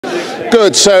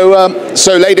Good.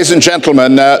 So ladies and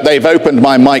gentlemen, they've opened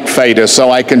my mic fader,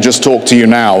 so I can just talk to you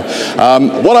now.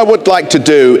 What I would like to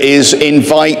do is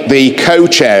invite the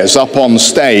co-chairs up on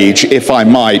stage, if I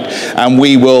might, and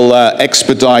we will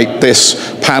expedite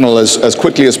this panel as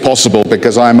quickly as possible,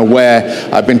 because I'm aware,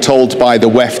 I've been told by the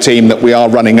WEF team that we are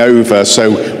running over,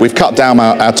 so we've cut down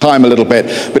our time a little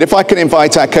bit. But if I can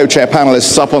invite our co-chair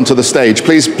panelists up onto the stage,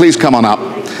 please come on up.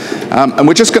 And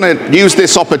we're just going to use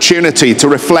this opportunity to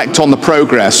reflect on the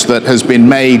progress that has been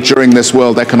made during this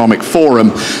World Economic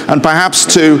Forum, and perhaps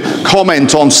to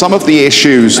comment on some of the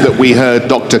issues that we heard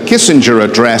Dr. Kissinger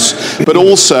address, but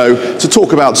also to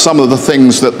talk about some of the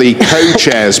things that the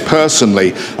co-chairs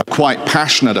personally are quite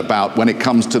passionate about when it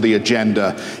comes to the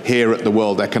agenda here at the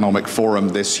World Economic Forum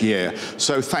this year.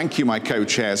 So thank you, my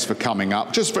co-chairs, for coming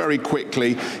up. Just very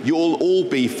quickly, you'll all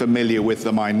be familiar with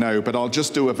them, I know, but I'll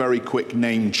just do a very quick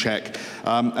name check.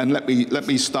 And let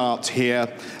me start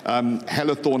here.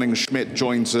 Helle Thorning-Schmidt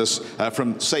joins us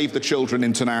from Save the Children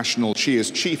International. She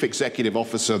is Chief Executive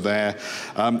Officer there.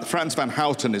 Frans van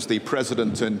Houten is the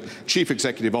President and Chief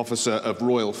Executive Officer of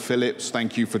Royal Philips.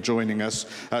 Thank you for joining us.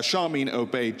 Sharmeen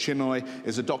Obaid-Chinoy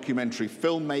is a documentary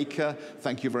filmmaker.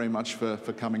 Thank you very much for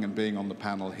coming and being on the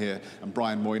panel here. And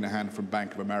Brian Moynihan from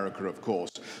Bank of America, of course.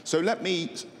 So let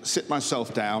me sit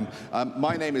myself down.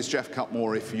 My name is Geoff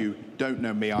Cutmore. If you don't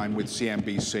know me, I'm with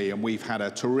CNBC, and we've had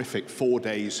a terrific 4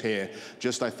 days here,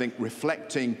 just, I think,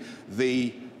 reflecting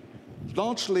the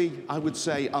largely, I would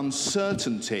say,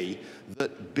 uncertainty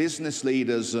that business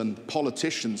leaders and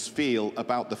politicians feel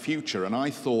about the future. And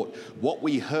I thought what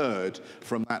we heard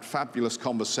from that fabulous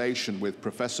conversation with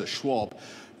Professor Schwab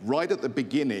right at the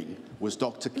beginning was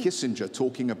Dr. Kissinger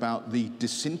talking about the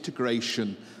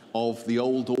disintegration of the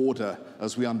old order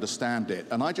as we understand it.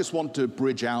 And I just want to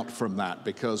bridge out from that,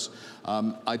 because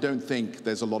I don't think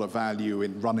there's a lot of value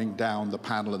in running down the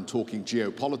panel and talking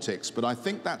geopolitics, but I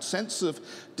think that sense of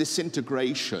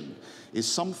disintegration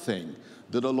is something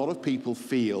that a lot of people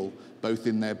feel both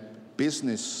in their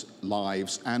business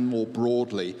lives and more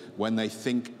broadly when they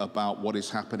think about what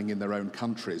is happening in their own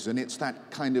countries. And it's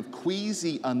that kind of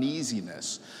queasy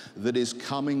uneasiness that is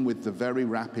coming with the very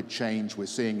rapid change we're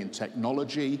seeing in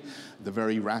technology, the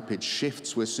very rapid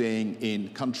shifts we're seeing in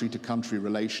country-to-country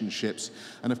relationships,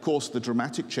 and of course the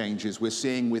dramatic changes we're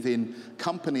seeing within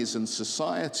companies and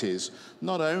societies,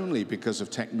 not only because of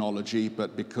technology,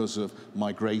 but because of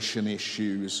migration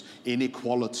issues,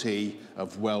 inequality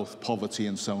of wealth, poverty,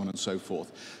 and so on and so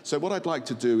forth. So what I'd like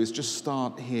to do is just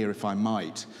start here, if I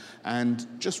might, and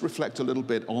just reflect a little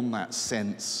bit on that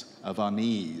sense of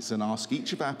unease and ask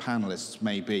each of our panelists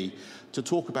maybe to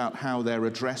talk about how they're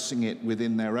addressing it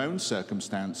within their own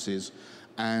circumstances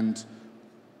and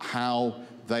how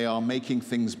they are making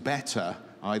things better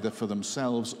either for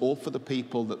themselves or for the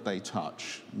people that they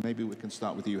touch. Maybe we can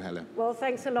start with you, Helle. Well,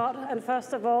 thanks a lot. And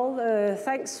first of all,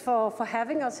 thanks for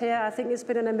having us here. I think it's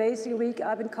been an amazing week.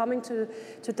 I've been coming to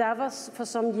Davos for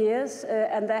some years,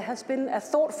 and there has been a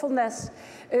thoughtfulness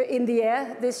in the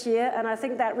air this year, and I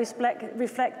think that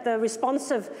reflect the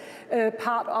responsive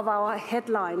part of our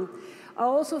headline. I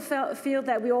also feel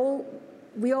that we're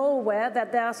all aware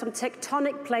that there are some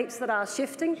tectonic plates that are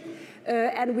shifting,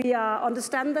 and we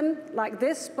understand them like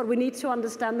this, but we need to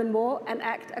understand them more and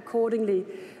act accordingly.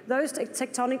 Those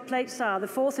tectonic plates are the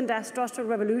fourth industrial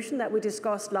revolution that we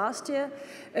discussed last year,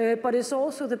 but it's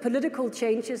also the political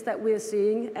changes that we're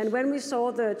seeing. And when we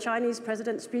saw the Chinese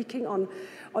president speaking on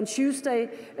Tuesday,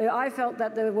 I felt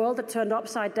that the world had turned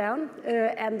upside down,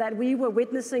 and that we were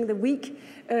witnessing the week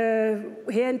here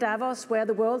in Davos where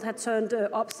the world had turned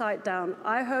upside down.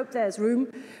 I hope there's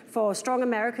room for strong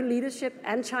American leadership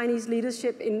and Chinese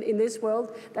leadership in this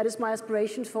world. That is my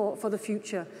aspiration for the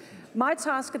future. My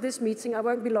task at this meeting, I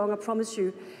won't be long, I promise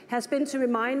you, has been to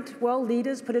remind world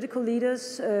leaders, political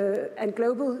leaders, and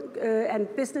global and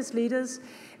business leaders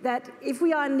that if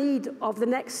we are in need of the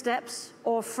next steps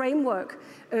or framework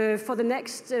for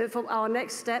our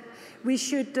next step, we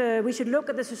should look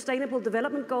at the Sustainable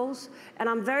Development Goals. And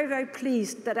I'm very, very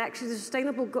pleased that actually the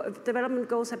Sustainable Development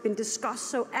Goals have been discussed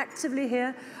so actively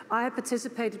here. I have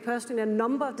participated personally in a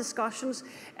number of discussions,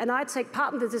 and I take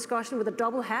part in the discussion with a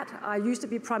double hat. I used to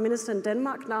be Prime Minister in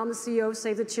Denmark, now I'm the CEO of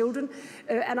Save the Children,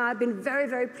 and I've been very,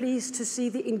 very pleased to see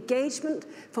the engagement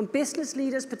from business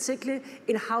leaders, particularly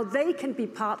in how they can be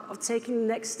part of taking the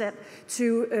next step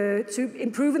to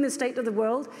improving the state of the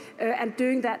world, and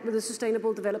doing that with the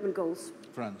Sustainable Development Goals.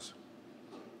 Frans.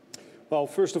 Well,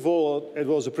 first of all, it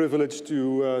was a privilege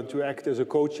to act as a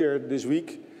co-chair this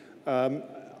week.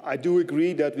 I do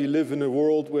agree that we live in a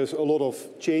world with a lot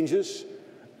of changes.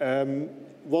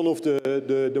 One of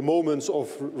the moments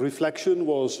of reflection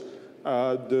was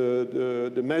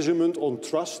the measurement on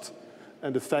trust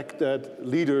and the fact that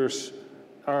leaders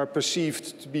are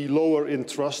perceived to be lower in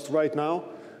trust right now.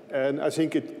 And I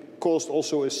think it caused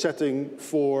also a setting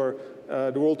for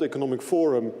the World Economic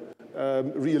Forum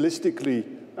realistically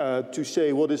to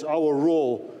say what is our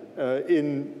role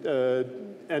and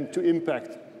to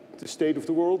impact the state of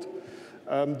the world.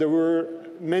 There were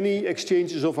many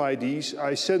exchanges of ideas.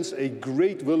 I sensed a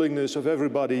great willingness of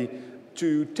everybody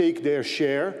to take their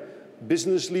share.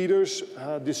 Business leaders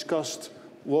discussed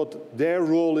what their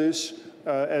role is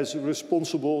as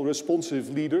responsible, responsive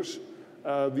leaders.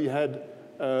 We had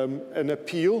an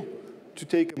appeal to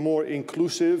take a more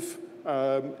inclusive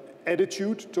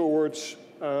attitude towards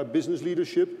business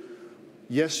leadership.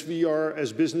 Yes, we are,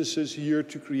 as businesses, here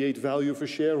to create value for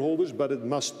shareholders, but it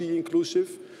must be inclusive,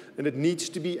 and it needs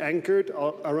to be anchored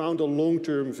around a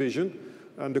long-term vision.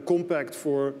 And the Compact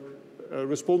for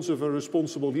Responsive and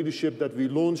Responsible Leadership that we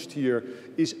launched here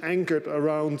is anchored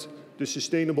around the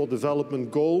Sustainable Development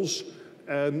Goals,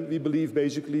 and we believe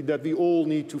basically that we all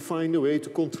need to find a way to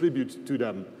contribute to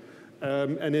them.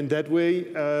 And in that way,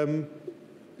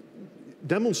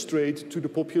 demonstrate to the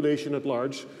population at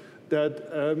large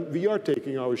that we are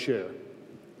taking our share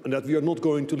and that we are not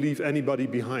going to leave anybody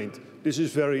behind. This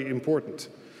is very important.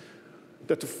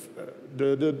 That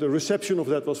the reception of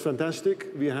that was fantastic.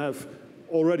 We have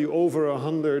already over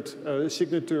 100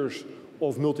 signatures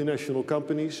of multinational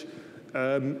companies.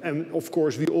 And of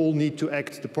course, we all need to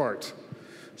act the part.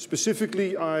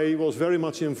 Specifically, I was very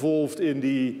much involved in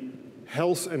the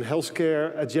health and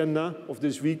healthcare agenda of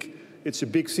this week. It's a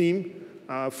big theme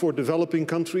for developing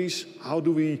countries. How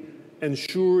do we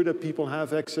ensure that people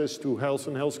have access to health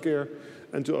and healthcare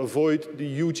and to avoid the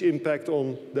huge impact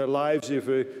on their lives if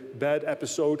a bad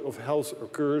episode of health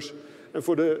occurs? And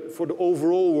for the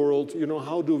overall world, you know,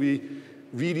 how do we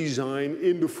redesign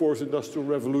in the fourth industrial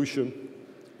revolution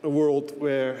a world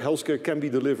where healthcare can be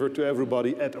delivered to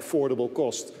everybody at affordable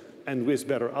cost and with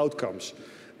better outcomes?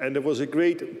 And there was a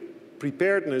great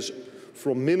preparedness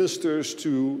from ministers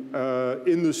to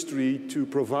industry to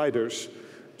providers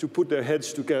to put their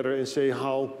heads together and say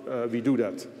how we do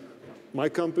that. My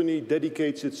company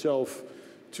dedicates itself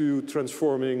to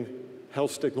transforming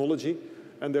health technology,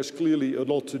 and there's clearly a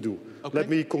lot to do. Okay. Let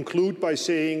me conclude by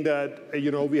saying that,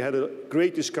 you know, we had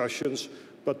great discussions,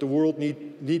 but the world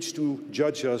needs to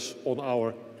judge us on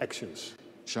our actions.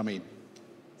 Sharmeen.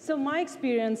 So my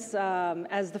experience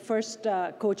as the first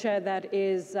co-chair that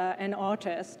is an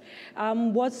artist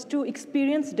was to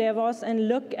experience Davos and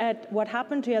look at what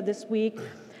happened here this week,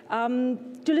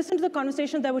 to listen to the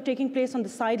conversations that were taking place on the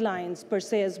sidelines per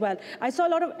se as well. I saw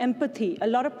a lot of empathy. A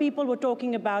lot of people were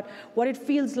talking about what it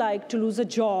feels like to lose a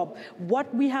job,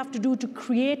 what we have to do to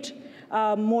create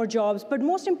more jobs, but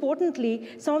most importantly,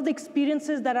 some of the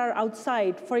experiences that are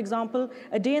outside. For example,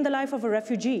 a day in the life of a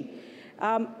refugee.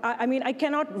 I mean, I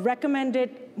cannot recommend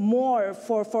it more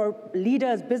for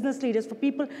leaders, business leaders, for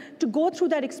people to go through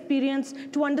that experience,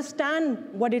 to understand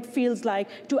what it feels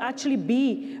like to actually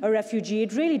be a refugee.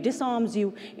 It really disarms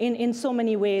you in so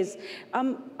many ways.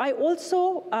 I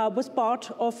also was part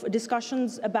of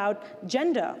discussions about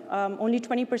gender. Only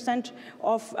 20%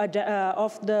 of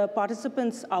the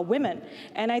participants are women.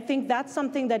 And I think that's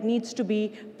something that needs to be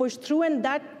pushed through. And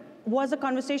that was a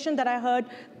conversation that I heard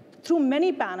through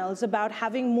many panels about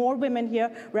having more women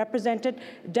here represented.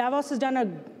 Davos has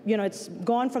done it's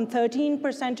gone from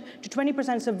 13% to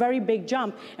 20%. It's a very big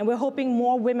jump, and we're hoping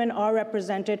more women are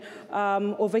represented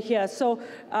over here. So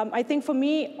I think for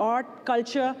me, art,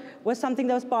 culture was something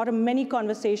that was part of many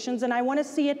conversations, and I want to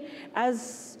see it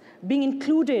as being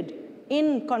included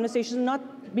in conversations,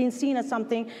 not being seen as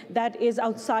something that is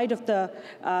outside of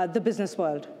the business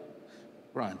world.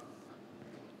 Brian.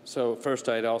 So first,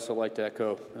 I'd also like to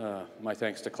echo my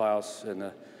thanks to Klaus and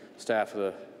the staff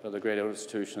of the great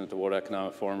institution that the World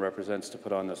Economic Forum represents to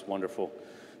put on this wonderful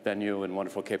venue and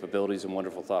wonderful capabilities and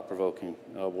wonderful thought-provoking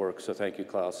work. So thank you,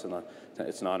 Klaus, and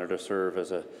it's an honor to serve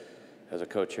as a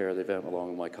co-chair of the event along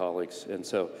with my colleagues. And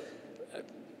so,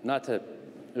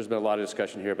 there's been a lot of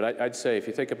discussion here, but I'd say if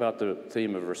you think about the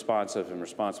theme of responsive and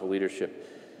responsible leadership,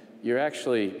 you're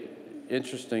actually,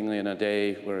 interestingly, in a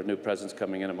day where a new president's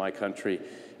coming into my country,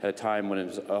 at a time when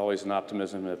there's always an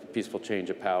optimism of a peaceful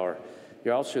change of power,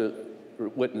 you're also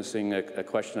witnessing a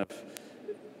question of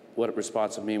what it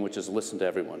responsive means, which is listen to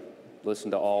everyone, listen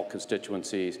to all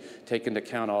constituencies, take into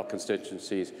account all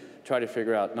constituencies, try to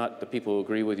figure out not the people who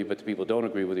agree with you, but the people who don't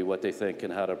agree with you, what they think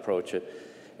and how to approach it.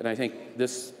 And I think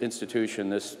this institution,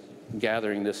 this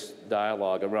gathering, this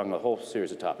dialogue around a whole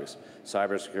series of topics,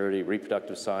 cybersecurity,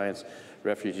 reproductive science,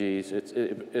 refugees,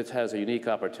 it has a unique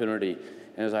opportunity.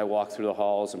 And as I walk through the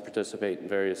halls and participate in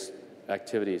various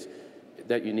activities,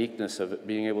 that uniqueness of it,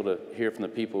 being able to hear from the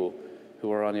people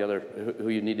who are on the other, who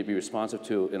you need to be responsive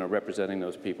to and are representing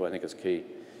those people, I think is key.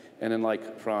 And then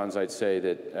like Frans, I'd say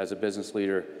that as a business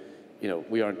leader,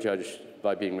 we aren't judged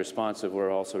by being responsive,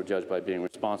 we're also judged by being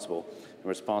responsible. And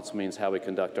responsible means how we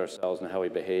conduct ourselves and how we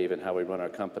behave and how we run our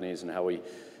companies and how we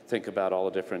think about all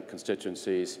the different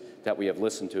constituencies that we have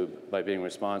listened to by being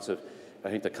responsive. I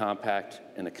think the compact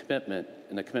and the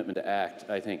commitment to act,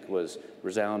 I think, was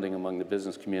resounding among the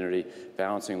business community,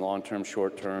 balancing long-term,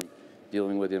 short-term,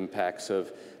 dealing with impacts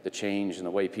of the change in the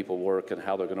way people work and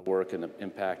how they're going to work and the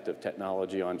impact of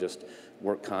technology on just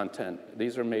work content.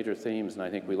 These are major themes, and I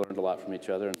think we learned a lot from each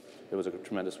other, and it was a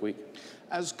tremendous week.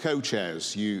 As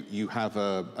co-chairs, you have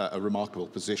a remarkable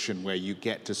position where you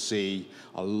get to see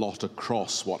a lot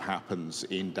across what happens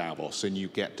in Davos, and you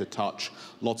get to touch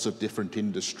lots of different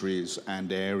industries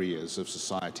and areas of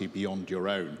society beyond your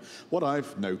own. What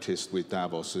I've noticed with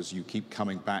Davos, as you keep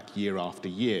coming back year after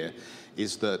year,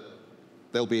 is that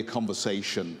there'll be a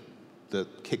conversation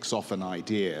that kicks off an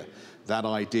idea. That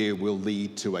idea will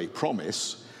lead to a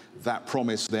promise. That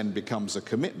promise then becomes a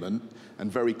commitment, and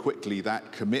very quickly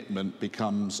that commitment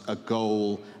becomes a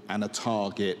goal and a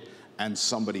target, and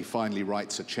somebody finally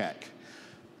writes a check.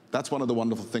 That's one of the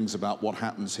wonderful things about what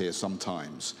happens here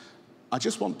sometimes. I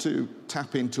just want to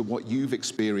tap into what you've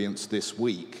experienced this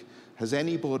week. Has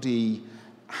anybody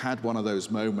had one of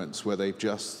those moments where they've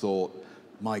just thought,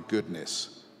 my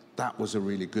goodness, that was a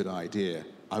really good idea.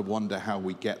 I wonder how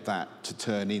we get that to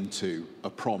turn into a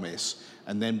promise,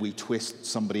 and then we twist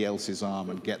somebody else's arm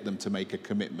and get them to make a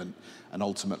commitment, and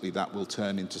ultimately that will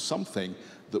turn into something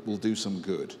that will do some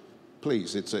good.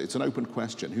 Please, it's an open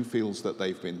question. Who feels that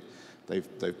they've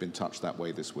been touched that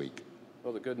way this week?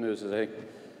 Well, the good news is,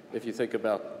 if you think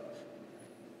about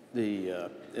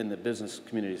in the business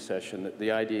community session,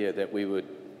 the idea that we would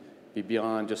be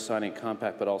beyond just signing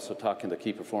compact, but also talking to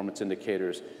key performance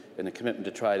indicators and the commitment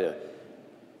to try to,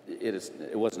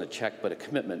 it wasn't a check, but a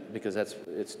commitment, because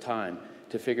it's time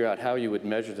to figure out how you would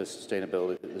measure the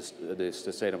sustainability, the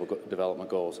sustainable development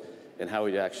goals, and how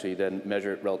we'd actually then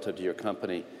measure it relative to your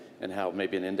company, and how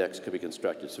maybe an index could be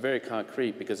constructed. It's very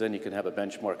concrete, because then you can have a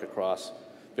benchmark across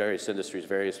various industries,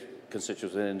 various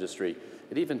constituents in industry,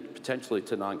 and even potentially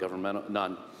to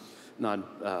non-governmental,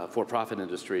 for-profit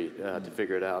industry to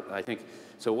figure it out. I think,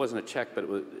 so it wasn't a check, but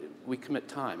we commit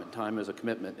time, and time is a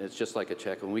commitment. It's just like a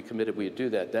check. When we committed we'd do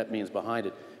that, that means behind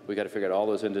it, we got to figure out all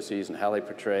those indices and how they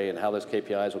portray and how those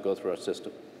KPIs will go through our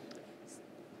system.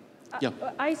 Yeah.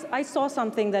 I saw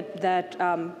something that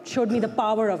showed me the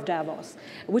power of Davos,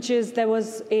 which is there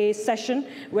was a session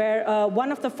where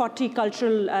one of the 40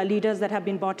 cultural leaders that have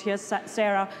been brought here,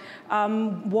 Sarah,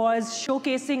 was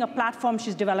showcasing a platform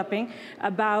she's developing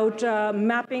about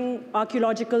mapping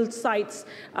archaeological sites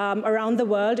around the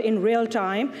world in real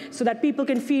time so that people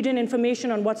can feed in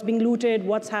information on what's being looted,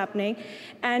 what's happening.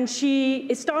 And she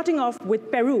is starting off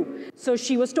with Peru. So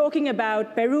she was talking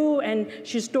about Peru, and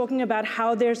she's talking about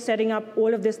how they're setting up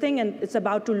all of this thing, and it's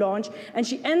about to launch. And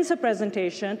she ends her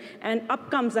presentation, and up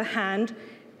comes a hand,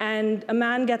 and a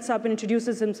man gets up and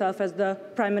introduces himself as the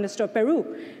Prime Minister of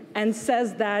Peru and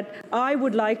says that I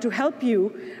would like to help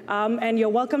you, and you're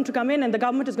welcome to come in, and the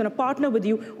government is going to partner with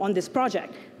you on this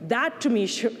project. That, to me,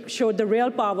 showed the real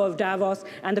power of Davos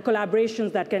and the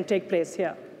collaborations that can take place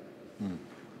here. Mm.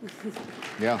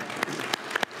 Yeah,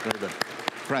 very good.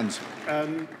 Frans.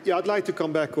 Yeah, I'd like to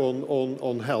come back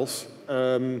on health.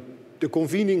 The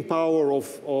convening power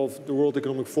of the World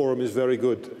Economic Forum is very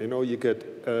good. You know, you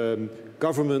get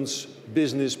governments,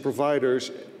 business,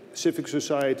 providers, civic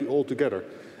society all together.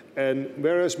 And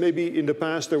whereas maybe in the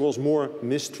past there was more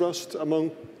mistrust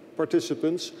among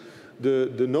participants,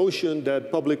 the notion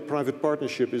that public-private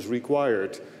partnership is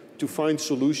required to find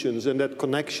solutions and that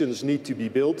connections need to be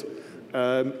built,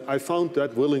 I found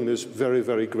that willingness very,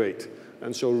 very great.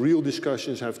 And so real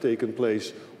discussions have taken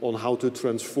place on how to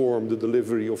transform the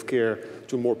delivery of care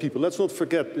to more people. Let's not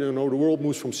forget, you know, the world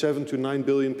moves from 7 to 9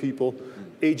 billion people,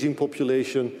 aging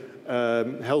population,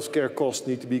 healthcare costs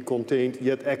need to be contained,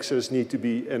 yet access need to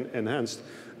be enhanced.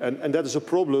 And that is a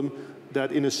problem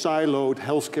that in a siloed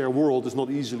healthcare world is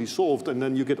not easily solved. And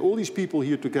then you get all these people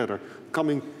here together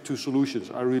coming to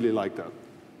solutions. I really like that.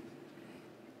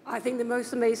 I think the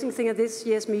most amazing thing at this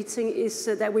year's meeting is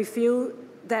that we feel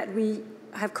that we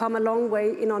have come a long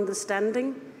way in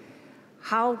understanding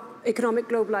how economic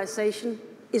globalization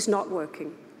is not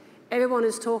working. Everyone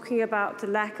is talking about the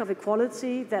lack of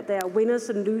equality, that there are winners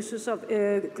and losers of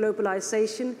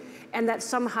globalization, and that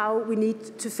somehow we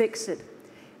need to fix it.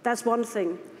 That's one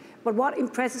thing. But what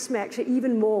impresses me actually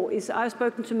even more is I've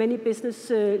spoken to many business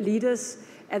leaders,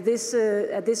 at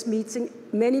this meeting,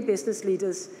 many business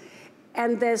leaders.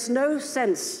 And there's no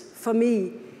sense for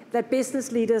me that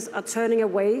business leaders are turning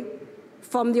away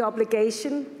from the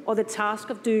obligation or the task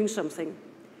of doing something.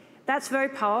 That's very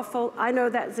powerful. I know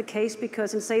that's the case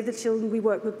because in Save the Children, we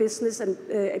work with business and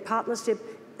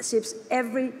partnerships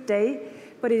every day.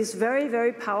 But it is very,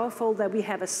 very powerful that we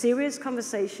have a serious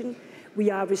conversation.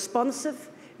 We are responsive,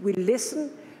 we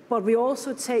listen, but we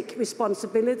also take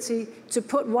responsibility to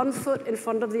put one foot in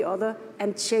front of the other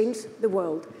and change the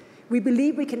world. We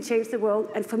believe we can change the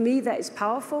world, and for me, that is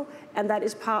powerful, and that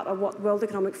is part of what World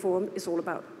Economic Forum is all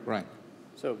about. Right.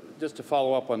 So just to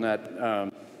follow up on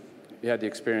that, you had the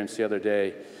experience the other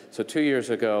day. So 2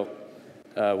 years ago,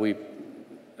 we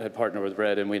had partnered with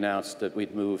Red, and we announced that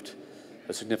we'd moved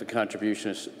a significant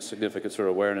contribution, a significant sort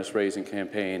of awareness-raising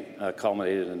campaign,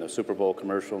 culminated in a Super Bowl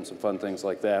commercial and some fun things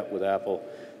like that with Apple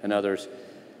and others.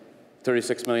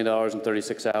 $36 million in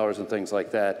 36 hours and things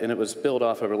like that. And it was built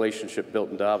off a relationship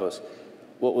built in Davos.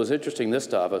 What was interesting this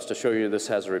Davos, to show you this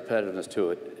has a repetitiveness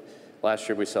to it, last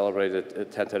year we celebrated the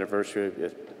 10th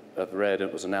anniversary of Red, and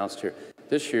it was announced here.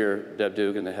 This year, Deb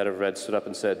Dugan, the head of Red, stood up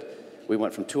and said, we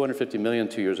went from 250 million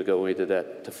 2 years ago when we did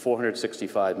that to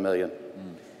 465 million.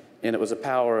 And it was the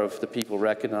power of the people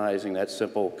recognizing that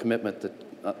simple commitment that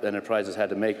enterprises had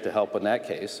to make to help in that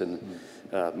case, and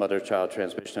mother-child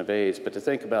transmission of AIDS. But to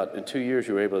think about, in 2 years,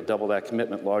 you were able to double that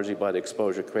commitment largely by the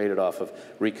exposure created off of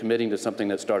recommitting to something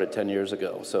that started 10 years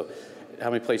ago. So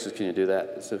how many places can you do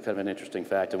that? It's kind of an interesting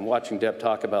fact. And watching Deb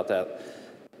talk about that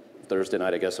Thursday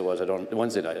night, I guess it was,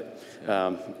 Wednesday night,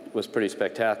 was pretty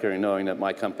spectacular, knowing that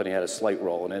my company had a slight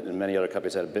role in it, and many other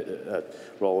companies had a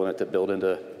role in it that built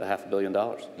into $500 million.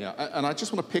 Yeah, and I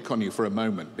just want to pick on you for a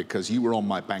moment, because you were on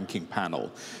my banking panel,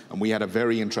 and we had a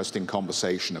very interesting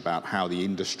conversation about how the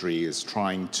industry is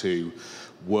trying to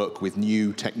work with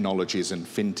new technologies and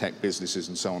fintech businesses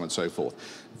and so on and so forth.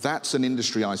 That's an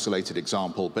industry isolated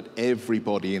example, but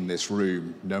everybody in this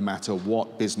room, no matter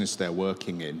what business they're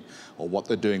working in or what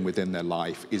they're doing within their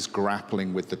life, is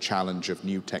grappling with the challenge of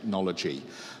new technology.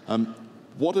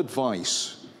 What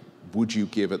advice would you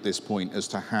give at this point as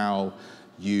to how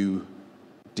you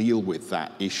deal with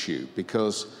that issue?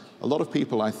 Because a lot of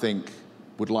people, I think,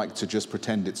 would like to just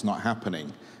pretend it's not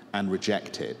happening and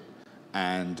reject it,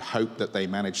 and hope that they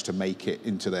manage to make it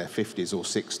into their 50s or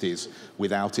 60s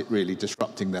without it really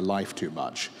disrupting their life too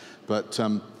much. But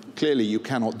clearly you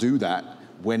cannot do that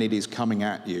when it is coming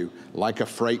at you like a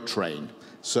freight train.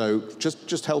 So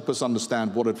just help us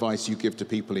understand what advice you give to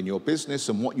people in your business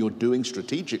and what you're doing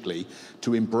strategically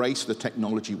to embrace the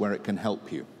technology where it can help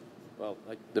you. Well,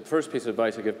 the first piece of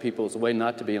advice I give people is the way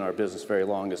not to be in our business very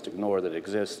long is to ignore that it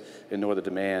exists, ignore the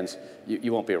demands.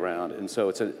 You won't be around. And so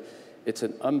it's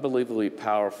an unbelievably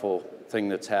powerful thing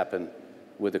that's happened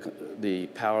with the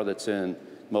power that's in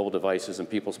mobile devices in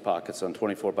people's pockets on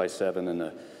 24/7,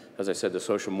 and as I said, the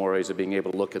social mores of being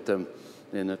able to look at them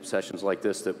in sessions like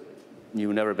this that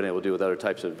you've never been able to do with other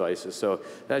types of devices. So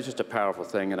that's just a powerful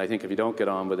thing, and I think if you don't get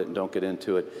on with it and don't get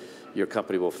into it, your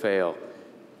company will fail.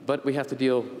 But we have to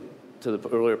deal, to the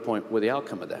earlier point, with the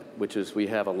outcome of that, which is we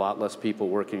have a lot less people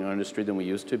working in our industry than we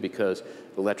used to because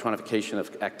of electronification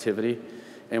of activity.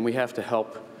 And we have to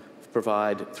help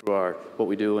provide, through what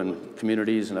we do in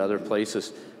communities and other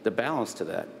places, the balance to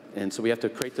that. And so we have to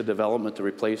create the development to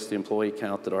replace the employee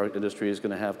count that our industry is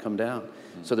going to have come down.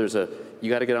 So you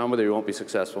got to get on with it or you won't be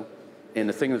successful. And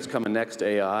the thing that's coming next,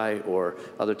 AI or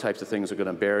other types of things, are going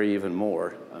to bury even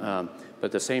more. But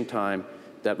at the same time,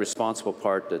 that responsible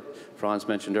part that Frans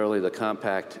mentioned earlier, the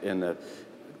compact and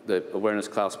the awareness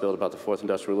Klaus built about the fourth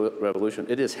industrial revolution,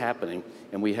 it is happening,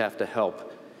 and we have to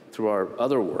help through our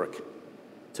other work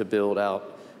to build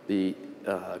out the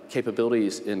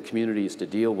capabilities in communities to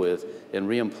deal with and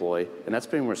reemploy, and that's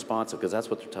being responsive because that's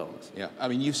what they're telling us. Yeah, I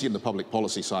mean, you've seen the public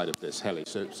policy side of this, Helle,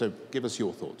 so give us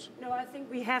your thoughts. No, I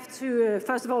think we have to,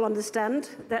 first of all, understand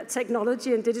that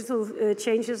technology and digital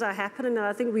changes are happening, and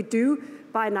I think we do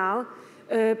by now.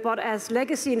 But as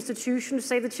legacy institutions,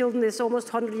 Save the Children is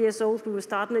almost 100 years old. We were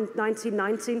started in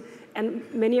 1919, and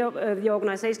many of the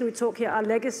organizations we talk here are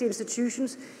legacy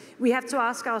institutions. We have to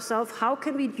ask ourselves, how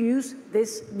can we use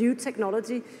this new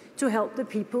technology to help the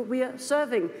people we are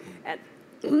serving? And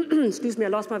excuse me, I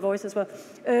lost my voice as well.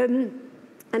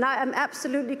 And I am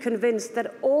absolutely convinced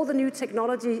that all the new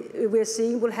technology we're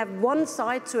seeing will have one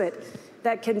side to it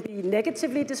that can be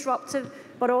negatively disruptive,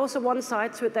 but also one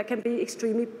side to it that can be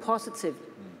extremely positive.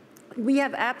 We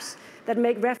have apps that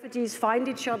make refugees find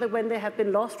each other when they have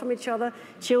been lost from each other.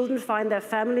 Children find their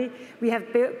family. We have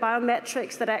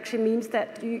biometrics that actually means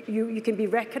that you can be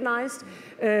recognized.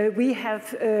 We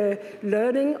have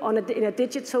learning in a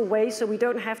digital way, so we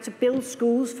don't have to build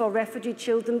schools for refugee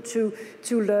children to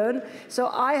learn. So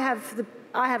I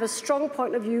have a strong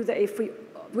point of view that if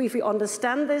we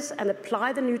understand this and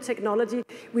apply the new technology,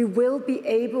 we will be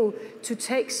able to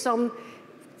take some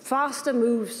faster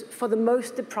moves for the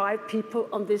most deprived people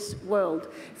on this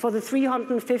world. For the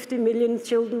 350 million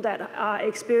children that are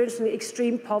experiencing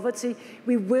extreme poverty,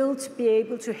 we will be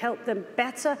able to help them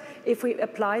better if we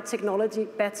apply technology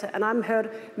better. And I've heard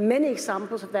many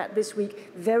examples of that this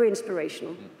week, very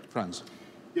inspirational. Frans.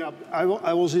 Yeah,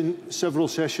 I was in several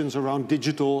sessions around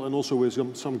digital and also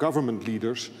with some government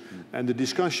leaders. And the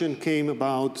discussion came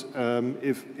about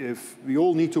if we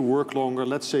all need to work longer,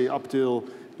 let's say up till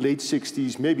late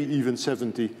 60s, maybe even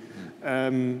 70.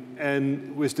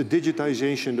 And with the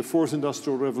digitization, the fourth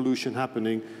industrial revolution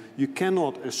happening, you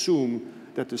cannot assume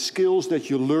that the skills that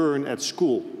you learn at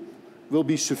school will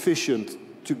be sufficient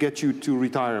to get you to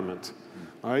retirement.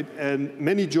 Right? And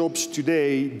many jobs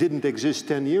today didn't exist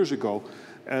 10 years ago.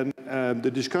 And the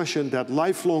discussion that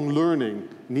lifelong learning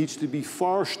needs to be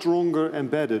far stronger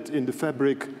embedded in the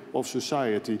fabric of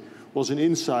society was an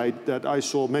insight that I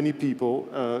saw many people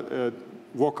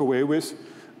walk away with,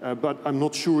 but I'm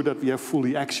not sure that we have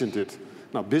fully actioned it.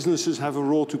 Now, businesses have a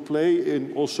role to play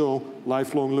in also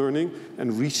lifelong learning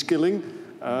and reskilling,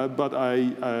 but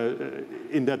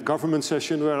in that government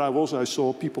session where I was, I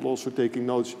saw people also taking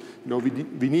notes,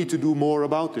 we need to do more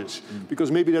about this. Because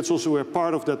maybe that's also where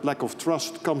part of that lack of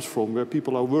trust comes from, where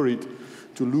people are worried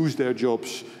to lose their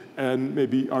jobs and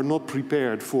maybe are not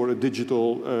prepared for a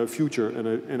digital future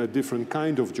and a different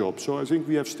kind of job. So I think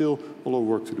we have still a lot of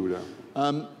work to do there.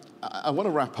 I want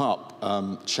to wrap up,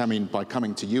 Sharmeen, by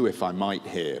coming to you, if I might,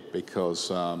 here,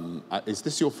 because is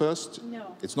this your first?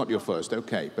 No. It's not your first,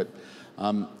 okay. But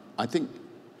I think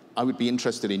I would be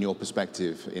interested in your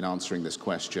perspective in answering this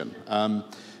question.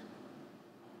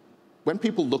 When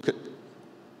people look at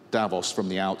Davos from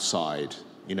the outside,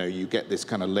 you get this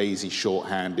kind of lazy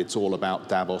shorthand. It's all about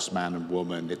Davos man and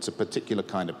woman. It's a particular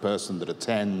kind of person that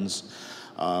attends.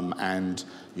 And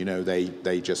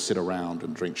they just sit around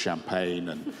and drink champagne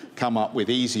and come up with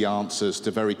easy answers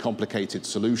to very complicated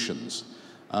solutions.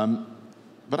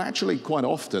 But actually, quite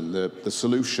often, the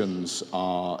solutions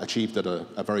are achieved at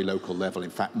a very local level, in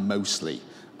fact, mostly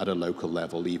at a local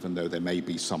level, even though there may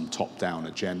be some top-down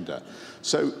agenda.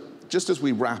 So just as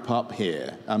we wrap up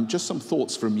here, just some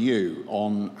thoughts from you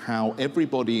on how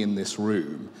everybody in this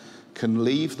room can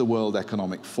leave the World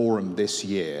Economic Forum this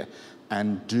year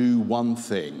and do one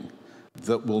thing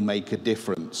that will make a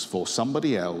difference for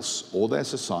somebody else or their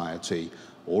society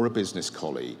or a business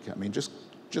colleague. I mean, just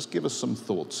give us some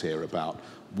thoughts here about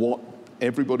what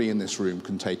everybody in this room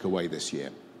can take away this year.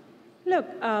 Look,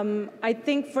 I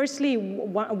think firstly,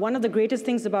 one of the greatest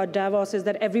things about Davos is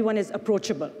that everyone is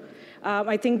approachable.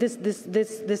 I think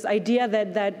this idea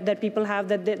that people have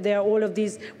that there are all of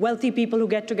these wealthy people who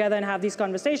get together and have these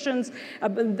conversations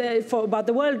about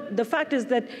the world. The fact is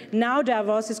that now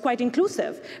Davos is quite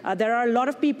inclusive. There are a lot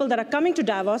of people that are coming to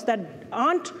Davos that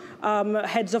aren't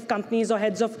heads of companies or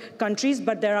heads of countries,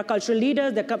 but there are cultural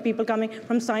leaders, there are people coming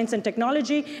from science and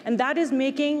technology, and that is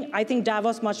making, I think,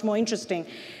 Davos much more interesting.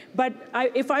 But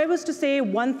if I was to say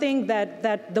one thing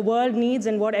that the world needs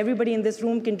and what everybody in this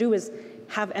room can do is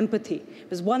have empathy.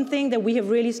 Because one thing that we have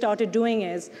really started doing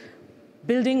is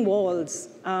building walls.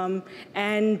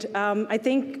 I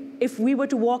think if we were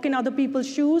to walk in other people's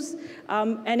shoes,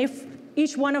 and if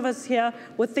each one of us here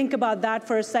would think about that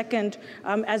for a second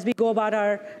as we go about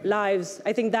our lives,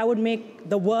 I think that would make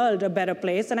the world a better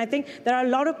place. And I think there are a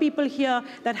lot of people here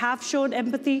that have showed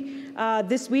empathy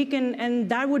this week, and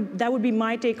that would be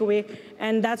my takeaway,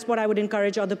 and that's what I would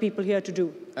encourage other people here to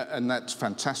do. And that's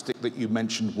fantastic that you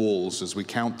mentioned walls as we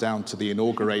count down to the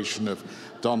inauguration of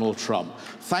Donald Trump.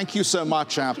 Thank you so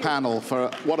much, our panel, for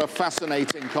what a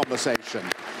fascinating conversation.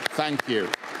 Thank you.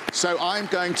 So I'm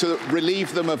going to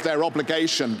relieve them of their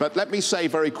obligation, but let me say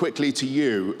very quickly to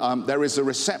you, there is a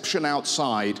reception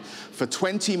outside for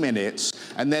 20 minutes,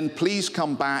 and then please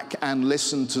come back and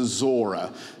listen to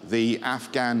Zora, the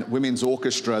Afghan women's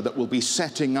orchestra that will be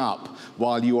setting up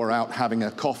while you are out having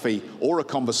a coffee or a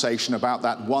conversation about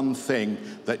that one thing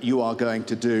that you are going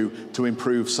to do to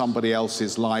improve somebody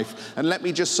else's life. And let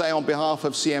me just say on behalf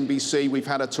of CNBC, we've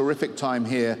had a terrific time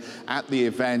here at the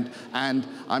event, and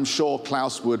I'm sure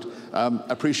Klaus would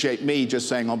appreciate me just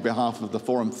saying on behalf of the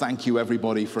forum, thank you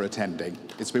everybody for attending.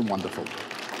 It's been wonderful.